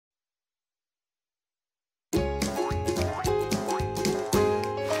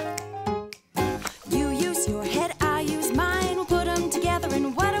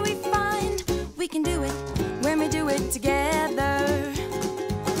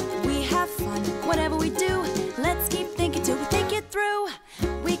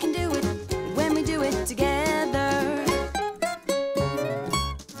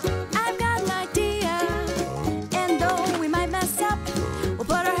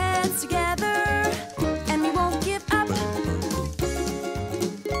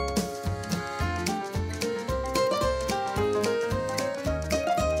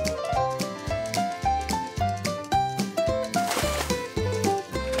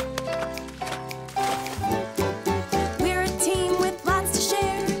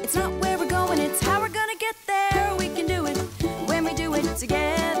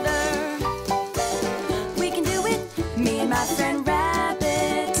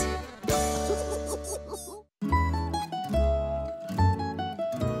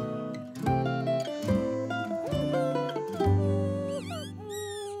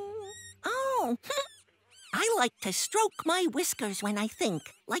to stroke my whiskers when I think,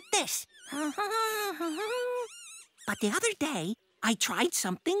 like this. But the other day, I tried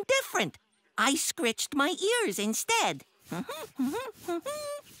something different. I scritched my ears instead.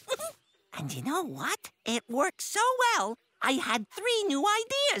 And you know what? It worked so well, I had 3 new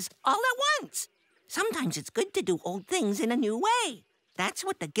ideas all at once. Sometimes it's good to do old things in a new way. That's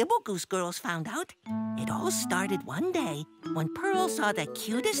what the Gibble Goose Girls found out. It all started one day when Pearl saw the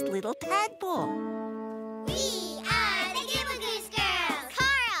cutest little tadpole. We are the Gibble Goose Girls!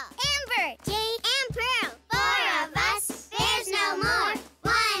 Carl, Amber, Jade, and Pearl. 4 of us, there's no more.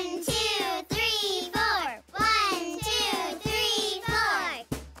 1, 2, 3, 4. 1, 2, 3, 4.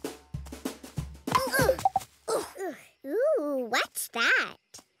 Ooh, what's that?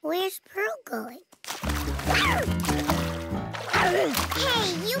 Where's Pearl going?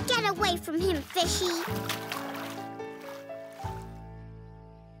 Hey, you get away from him, Fishy.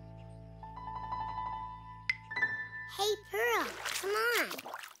 Hey, Pearl, come on.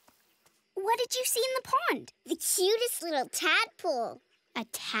 What did you see in the pond? The cutest little tadpole. A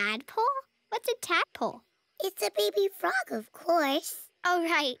tadpole? What's a tadpole? It's a baby frog, of course. Oh,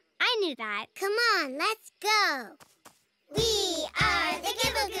 right. I knew that. Come on, let's go. We are the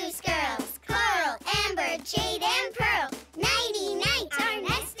Gibble Goose Girls. Coral, Amber, Jade, and Pearl. Nighty night, our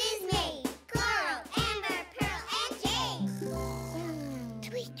nest is made. Coral, Amber, Pearl, and Jade.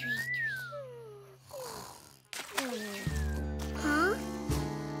 Tweet, tweet, tweet. Huh?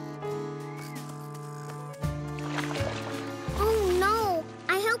 Oh no!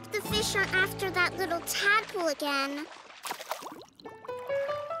 I hope the fish aren't after that little tadpole again.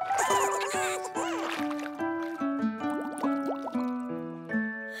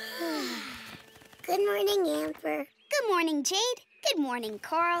 Good morning, Amber. Good morning, Jade. Good morning,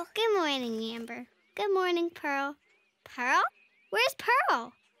 Coral. Good morning, Amber. Good morning, Pearl. Pearl? Where's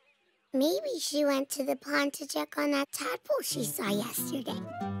Pearl? Maybe she went to the pond to check on that tadpole she saw yesterday.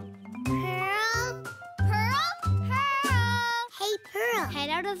 Pearl? Pearl? Pearl! Hey, Pearl. Head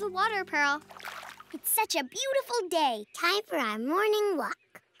out of the water, Pearl. It's such a beautiful day. Time for our morning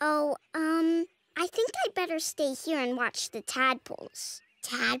walk. Oh, I think I'd better stay here and watch the tadpoles.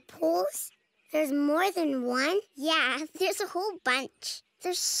 Tadpoles? There's more than one? Yeah, there's a whole bunch.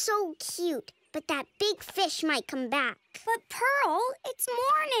 They're so cute, but that big fish might come back. But Pearl, it's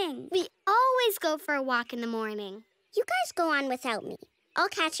morning. We always go for a walk in the morning. You guys go on without me. I'll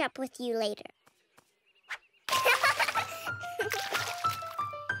catch up with you later.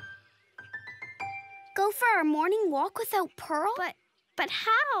 Go for our morning walk without Pearl? But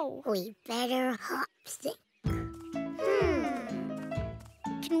how? We better hop sync.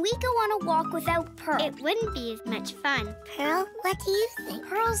 Can we go on a walk without Pearl? It wouldn't be as much fun. Pearl, what do you think?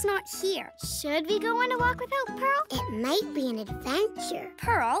 Pearl's not here. Should we go on a walk without Pearl? It might be an adventure.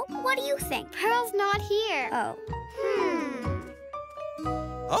 Pearl, what do you think? Pearl's not here. Oh.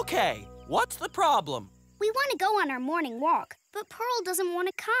 Okay, what's the problem? We want to go on our morning walk, but Pearl doesn't want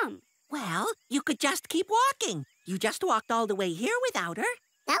to come. Well, you could just keep walking. You just walked all the way here without her.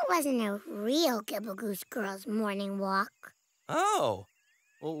 That wasn't a real Gibble Goose Girls morning walk. Oh.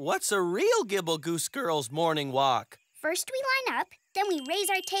 Well, what's a real Gibble Goose Girls morning walk? First we line up, then we raise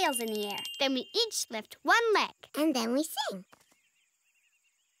our tails in the air. Then we each lift one leg. And then we sing.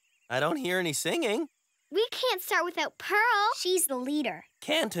 I don't hear any singing. We can't start without Pearl. She's the leader.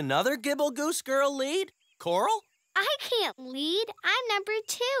 Can't another Gibble Goose Girl lead? Coral? I can't lead. I'm number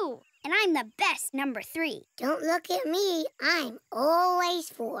 2. And I'm the best number 3. Don't look at me. I'm always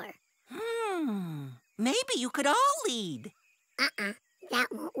 4. Maybe you could all lead. That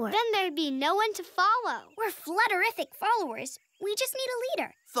won't work. Then there'd be no one to follow. We're flutterific followers. We just need a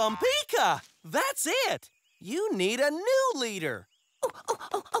leader. Thumpika! That's it! You need a new leader.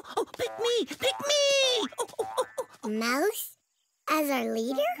 Oh, pick me! Pick me! Mouse? As our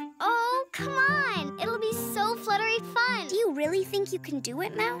leader? Oh, come on. It'll be so fluttery fun. Do you really think you can do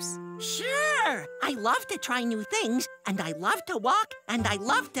it, Mouse? Sure! I love to try new things, and I love to walk, and I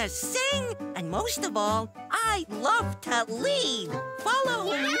love to sing, and most of all, I love to lead.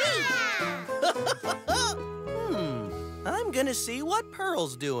 Follow me! I'm gonna see what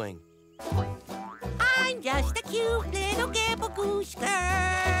Pearl's doing. I'm just a cute little Gibble Goose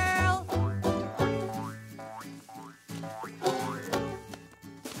Girl.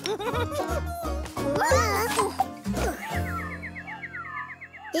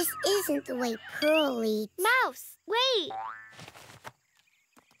 This isn't the way Pearl leads. Mouse, wait!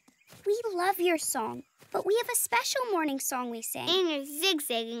 We love your song, but we have a special morning song we sing. And your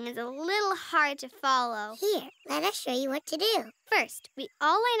zigzagging is a little hard to follow. Here, let us show you what to do. First, we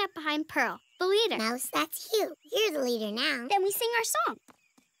all line up behind Pearl, the leader. Mouse, that's you. You're the leader now. Then we sing our song.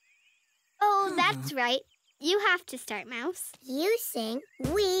 Oh, that's right. You have to start, Mouse. You sing,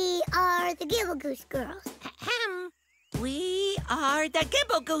 "We are the Gibble Goose Girls." Ahem. We are the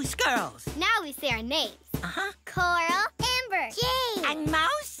Gibble Goose Girls. Now we say our names. Uh-huh. Coral, Amber, Jade. And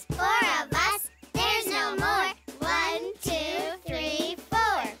Mouse? 4 of us. There's no more. 1, 2, 3,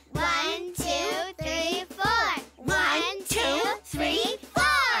 4. 1, 2, 3, 4. 1, 2, 3,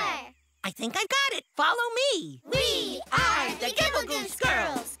 4. I think I got it. Follow me. We are the Gibble Goose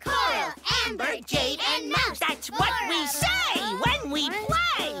Girls. Coral, Amber, Jade, and Mouse. That's what we say when we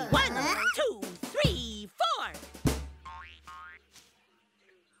play. 1, 2, 3, 4.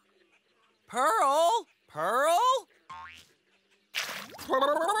 Pearl? Pearl? We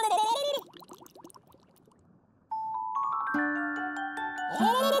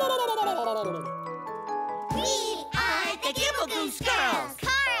are the Gibble Goose Girls.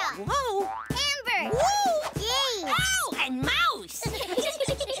 Coral, Whoa. Amber, Woo. Jade. Ow, and Mouse.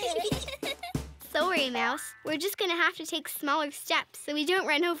 Sorry, Mouse. We're just gonna have to take smaller steps so we don't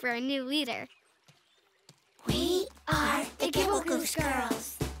run over our new leader. We are the Gibble Goose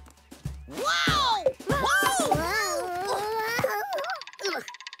Girls. Whoa. Whoa.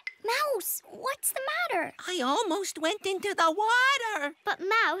 Mouse, what's the matter? I almost went into the water. But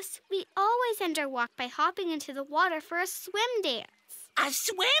Mouse, we always end our walk by hopping into the water for a swim dance. A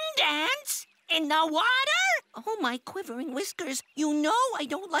swim dance? In the water? Oh, my quivering whiskers. You know I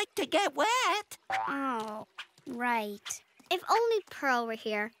don't like to get wet. Oh, right. If only Pearl were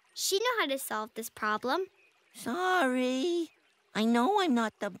here. She'd know how to solve this problem. Sorry. I know I'm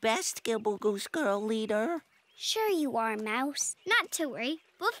not the best Gibble Goose Girl leader. Sure you are, Mouse. Not to worry.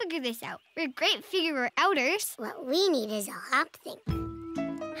 We'll figure this out. We're great figure-outers. What we need is a hop thing.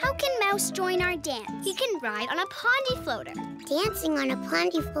 How can Mouse join our dance? He can ride on a pondy floater. Dancing on a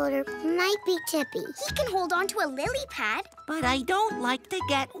pondy floater might be tippy. He can hold on to a lily pad. But I don't like to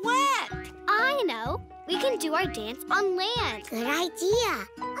get wet. I know. We can do our dance on land. Good idea.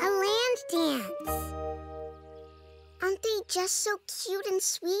 A land dance. Aren't they just so cute and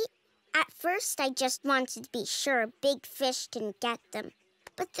sweet? At first, I just wanted to be sure a big fish didn't get them.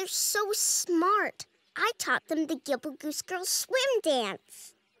 But they're so smart. I taught them the Gibble Goose Girls swim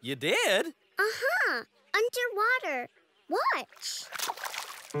dance. You did? Uh-huh. Underwater. Watch.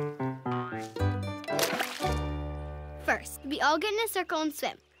 First, we all get in a circle and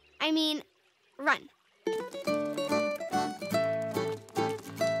swim. I mean, run.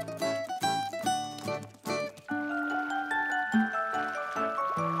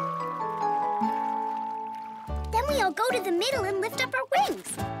 Then we all go to the middle and lift up our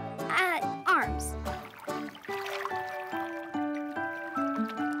wings. Arms.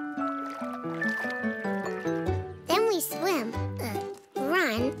 Then we swim,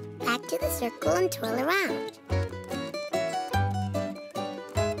 run, back to the circle and twirl around.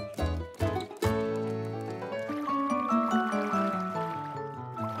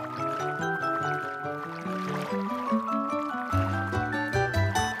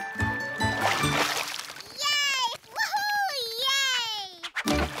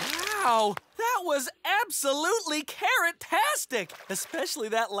 Wow, that was absolutely carrot-tastic, especially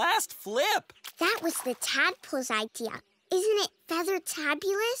that last flip. That was the tadpole's idea. Isn't it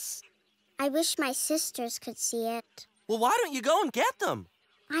feather-tabulous? I wish my sisters could see it. Well, why don't you go and get them?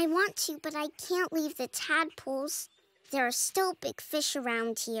 I want to, but I can't leave the tadpoles. There are still big fish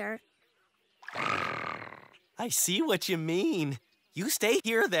around here. I see what you mean. You stay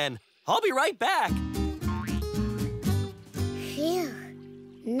here then. I'll be right back. Phew.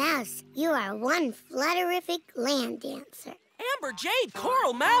 Mouse, you are one flutterific land dancer. Amber, Jade,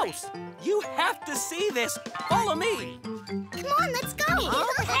 Coral, Mouse. You have to see this. Follow me. Come on, let's go.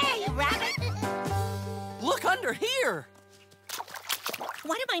 Okay, Rabbit. Look under here.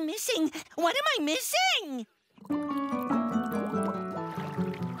 What am I missing? What am I missing?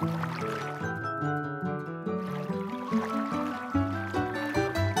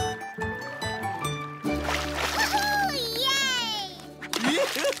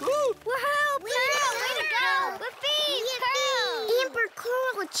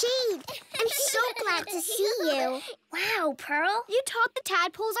 Jade, I'm so glad to see you. Wow, Pearl, you taught the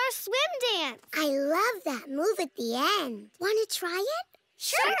tadpoles our swim dance. I love that move at the end. Want to try it?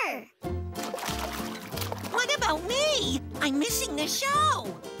 Sure. What about me? I'm missing the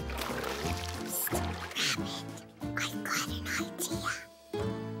show. Rabbit, I've got an idea.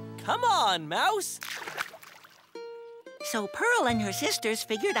 Come on, Mouse. So Pearl and her sisters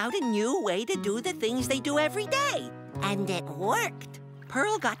figured out a new way to do the things they do every day. And it worked.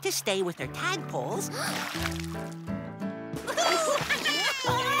 Pearl got to stay with her tadpoles.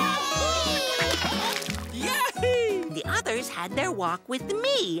 Yay! The others had their walk with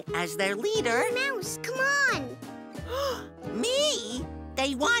me as their leader. Mouse, come on. Me?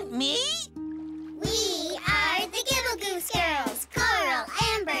 They want me? We are the Gibble Goose Girls. Coral,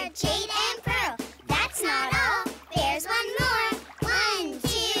 Amber, Jade, and Pearl. That's not all. There's one more. 1, 2,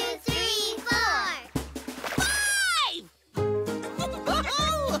 3, 4. 5!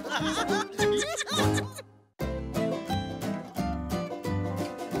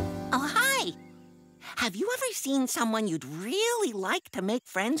 Oh, hi. Have you ever seen someone you'd really like to make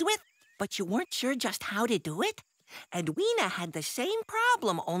friends with, but you weren't sure just how to do it? Edweena had the same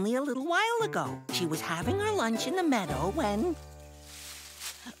problem only a little while ago. She was having her lunch in the meadow when...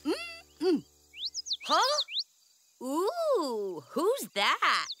 Huh? Ooh, who's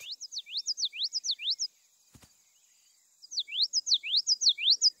that?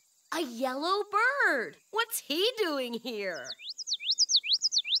 A yellow bird. What's he doing here?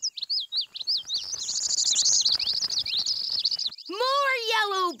 More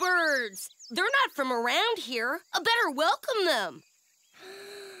yellow birds! They're not from around here. I better welcome them.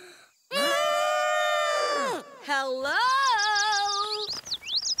 Hello?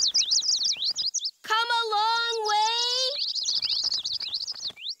 Come a long way?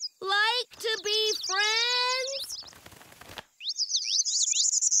 Like to be friends?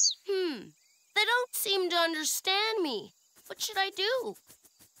 They don't seem to understand me. What should I do?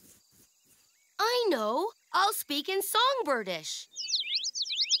 I know. I'll speak in songbirdish.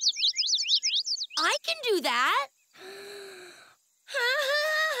 I can do that.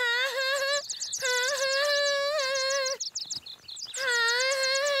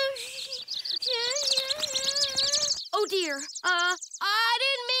 Oh dear. I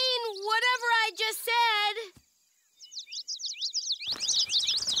didn't mean whatever I just said.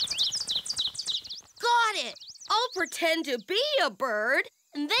 Got it. I'll pretend to be a bird,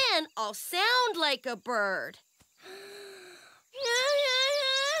 and then I'll sound like a bird.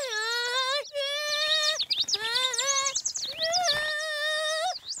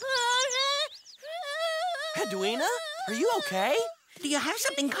 Edweena, are you okay? Do you have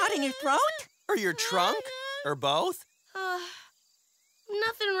something caught in your throat? Or your trunk? Or both?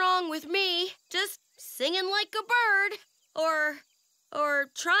 Nothing wrong with me. Just singing like a bird. Or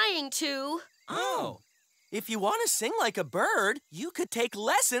trying to. Oh. If you want to sing like a bird, you could take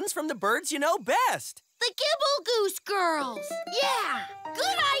lessons from the birds you know best. The Gibble Goose Girls. Yeah,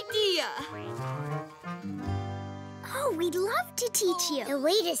 good idea. Oh, we'd love to teach you. The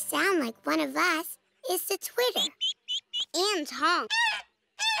way to sound like one of us is to twitter and honk.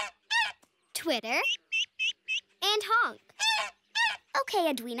 Twitter and honk.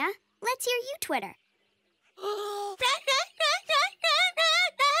 Okay, Edweena, let's hear you twitter.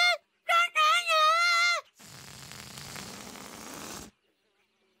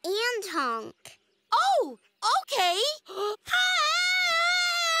 And honk. Oh, okay.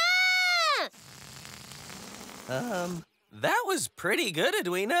 That was pretty good,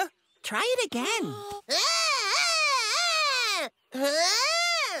 Edweena. Try it again.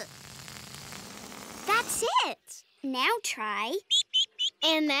 That's it. Now try.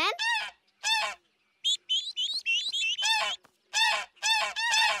 And then...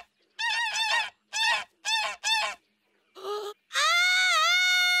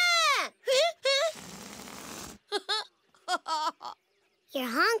 Your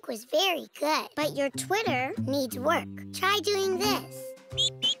honk was very good, but your twitter needs work. Try doing this.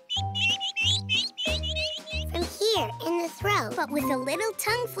 From here in the throat. But with a little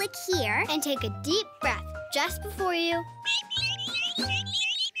tongue flick here. And take a deep breath just before you...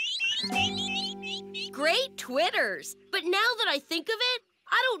 Great twitters. But now that I think of it,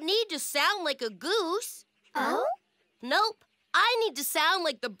 I don't need to sound like a goose. Oh? Nope. I need to sound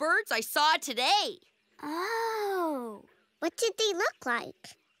like the birds I saw today. Oh. What did they look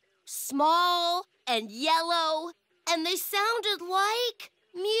like? Small and yellow, and they sounded like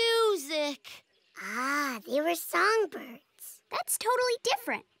music. Ah, they were songbirds. That's totally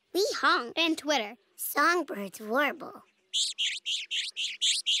different. We honk. And twitter. Songbirds warble.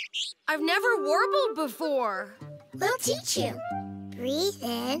 I've never warbled before. We'll teach you. Breathe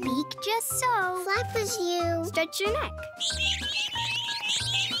in. Beak just so. Flap as you. Stretch your neck.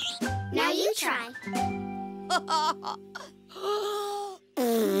 Now you try.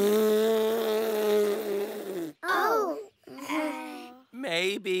 Oh.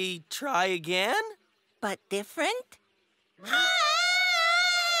 Maybe try again? But different?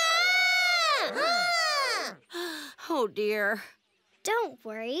 Oh, dear. Don't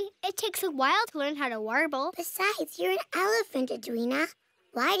worry. It takes a while to learn how to warble. Besides, you're an elephant, Edweena.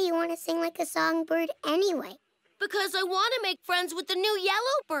 Why do you want to sing like a songbird anyway? Because I want to make friends with the new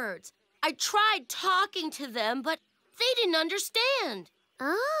yellow birds. I tried talking to them, but they didn't understand.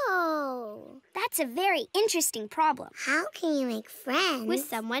 Oh. That's a very interesting problem. How can you make friends with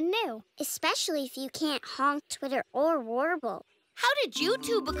someone new? Especially if you can't honk, twitter, or warble. How did you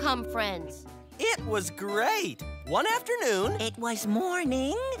two become friends? It was great. One afternoon... It was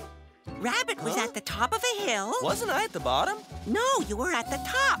morning. Rabbit was at the top of a hill. Wasn't I at the bottom? No, you were at the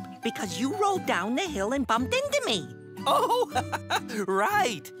top because you rolled down the hill and bumped into me. Oh,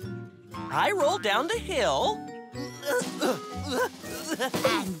 right. I rolled down the hill.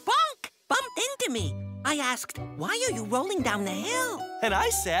 And bonk! Bumped into me. I asked, why are you rolling down the hill? And I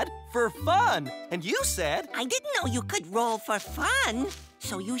said, for fun. And you said... I didn't know you could roll for fun,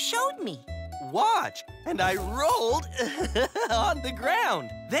 so you showed me. Watch. And I rolled on the ground.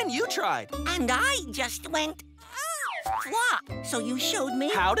 Then you tried. And I just went flop. So you showed me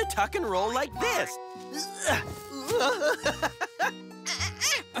how to tuck and roll like this.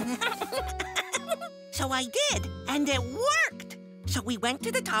 So I did, and it worked. So we went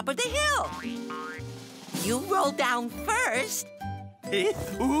to the top of the hill. You rolled down first. Then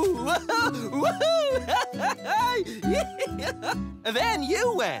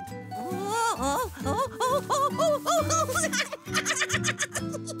you went.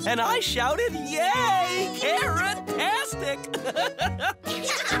 And I shouted, yay, carrot-tastic!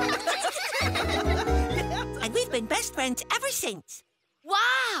 And we've been best friends ever since.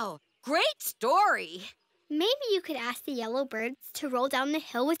 Wow, great story. Maybe you could ask the yellow birds to roll down the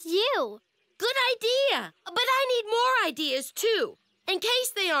hill with you. Good idea. But I need more ideas, too, in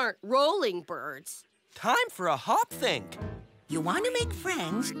case they aren't rolling birds. Time for a hop think. You want to make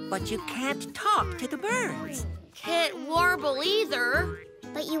friends, but you can't talk to the birds. Can't warble either.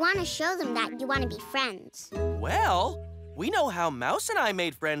 But you want to show them that you want to be friends. Well, we know how Mouse and I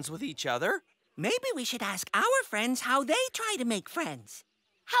made friends with each other. Maybe we should ask our friends how they try to make friends.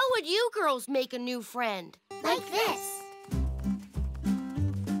 How would you girls make a new friend? Like this.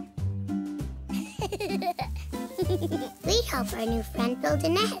 We help our new friend build a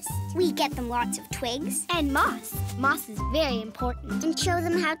nest. We get them lots of twigs and moss. Moss is very important. And show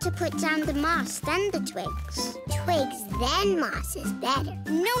them how to put down the moss, then the twigs. Twigs, then moss is better.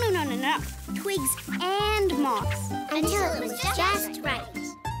 No. Twigs and moss. Until it was just right.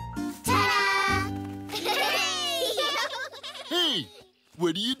 Ta-da! Hey,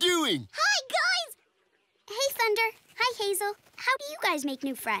 what are you doing? Hi, guys! Hey, Thunder. Hi, Hazel. How do you guys make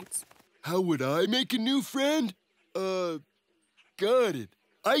new friends? How would I make a new friend? Got it.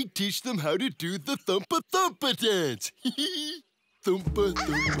 I teach them how to do the thumpa-thumpa dance. Thumpa,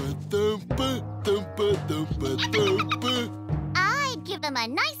 thumpa, thumpa, thumpa, thumpa, thumpa. I'd give them a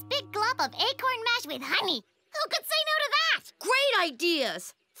nice big glop of acorn mash with honey. Who could say no to that? Great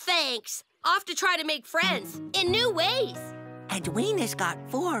ideas. Thanks. Off to try to make friends in new ways. Edweena's got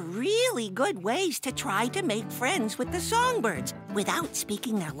 4 really good ways to try to make friends with the songbirds without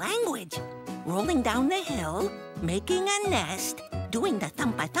speaking their language. Rolling down the hill, making a nest, doing the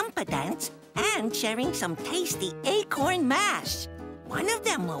thumpa-thumpa dance, and sharing some tasty acorn mash. One of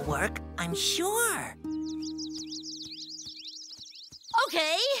them will work, I'm sure.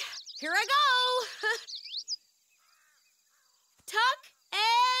 Okay, here I go. Tuck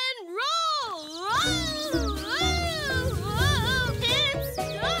and roll.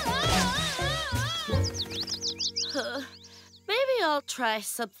 Maybe I'll try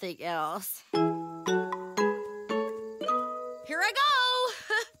something else. Here I go.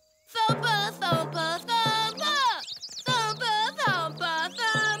 Thumpa, thumpa, thumpa. Thumpa, thumpa,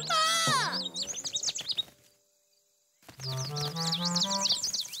 thumpa.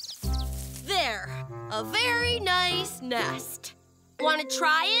 There, a very nice nest. Want to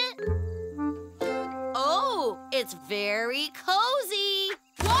try it? Oh, it's very cozy.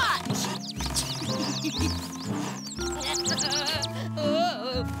 Watch.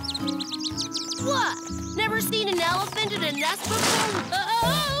 What? Never seen an elephant in a nest before?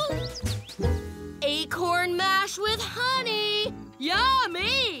 Oh! Acorn mash with honey.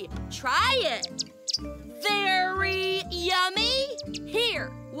 Yummy. Try it. Very yummy.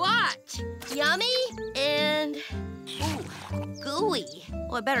 Here, watch. Yummy and ooh, gooey.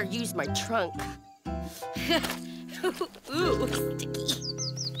 Oh, I better use my trunk. Ooh, sticky.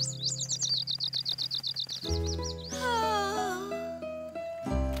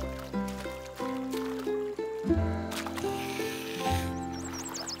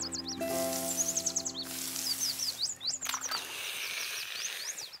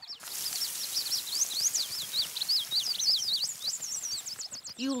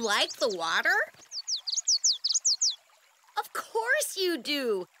 You like the water? Of course you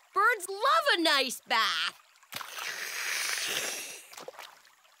do. Birds love a nice bath.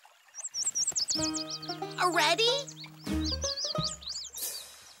 Ready?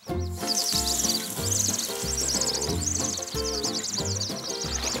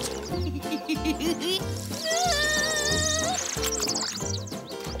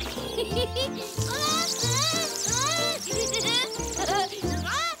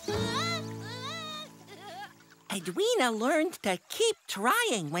 Edweena learned to keep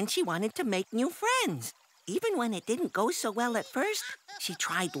trying when she wanted to make new friends. Even when it didn't go so well at first, she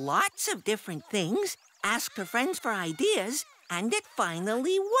tried lots of different things, asked her friends for ideas, and it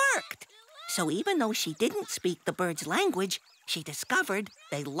finally worked. So even though she didn't speak the birds' language, she discovered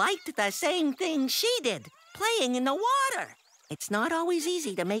they liked the same thing she did, playing in the water. It's not always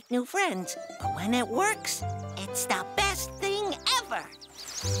easy to make new friends, but when it works, it's the best thing ever.